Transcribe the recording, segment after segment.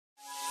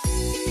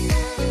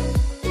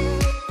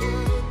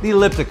The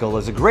elliptical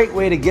is a great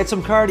way to get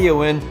some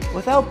cardio in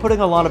without putting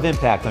a lot of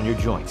impact on your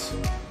joints.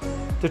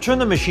 To turn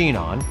the machine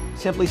on,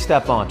 simply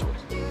step onto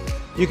it.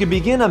 You can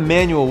begin a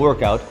manual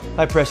workout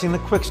by pressing the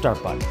Quick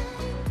Start button.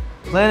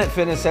 Planet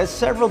Fitness has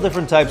several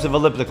different types of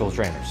elliptical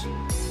trainers,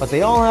 but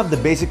they all have the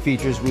basic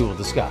features we will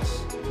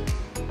discuss.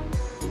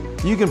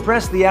 You can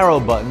press the arrow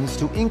buttons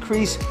to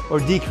increase or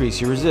decrease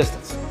your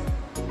resistance.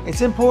 It's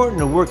important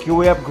to work your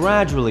way up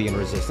gradually in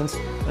resistance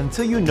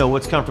until you know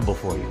what's comfortable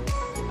for you.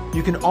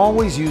 You can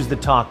always use the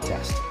talk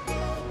test.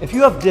 If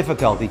you have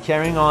difficulty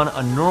carrying on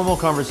a normal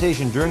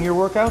conversation during your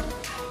workout,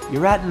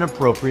 you're at an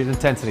appropriate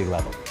intensity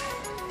level.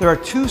 There are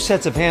 2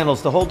 sets of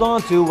handles to hold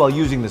on to while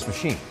using this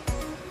machine.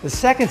 The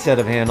second set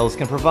of handles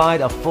can provide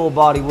a full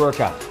body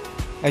workout,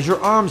 as your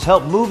arms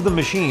help move the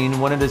machine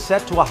when it is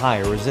set to a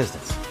higher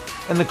resistance,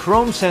 and the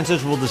chrome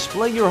sensors will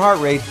display your heart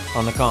rate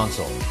on the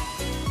console.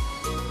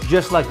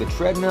 Just like the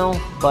treadmill,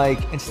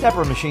 bike, and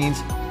stepper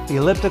machines, the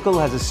elliptical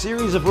has a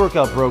series of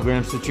workout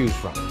programs to choose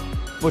from,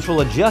 which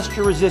will adjust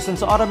your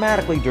resistance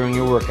automatically during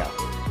your workout.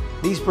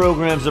 These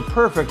programs are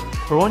perfect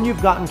for when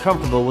you've gotten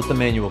comfortable with the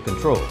manual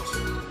controls,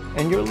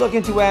 and you're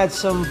looking to add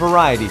some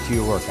variety to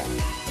your workout.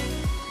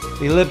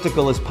 The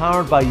elliptical is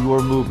powered by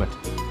your movement,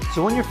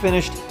 so when you're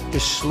finished,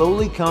 just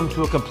slowly come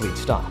to a complete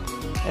stop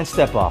and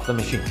step off the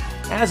machine.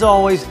 As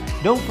always,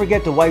 don't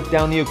forget to wipe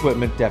down the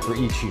equipment after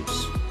each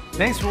use.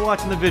 Thanks for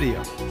watching the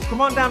video.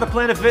 Come on down to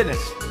Planet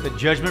Fitness, the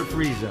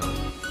judgment-free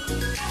zone.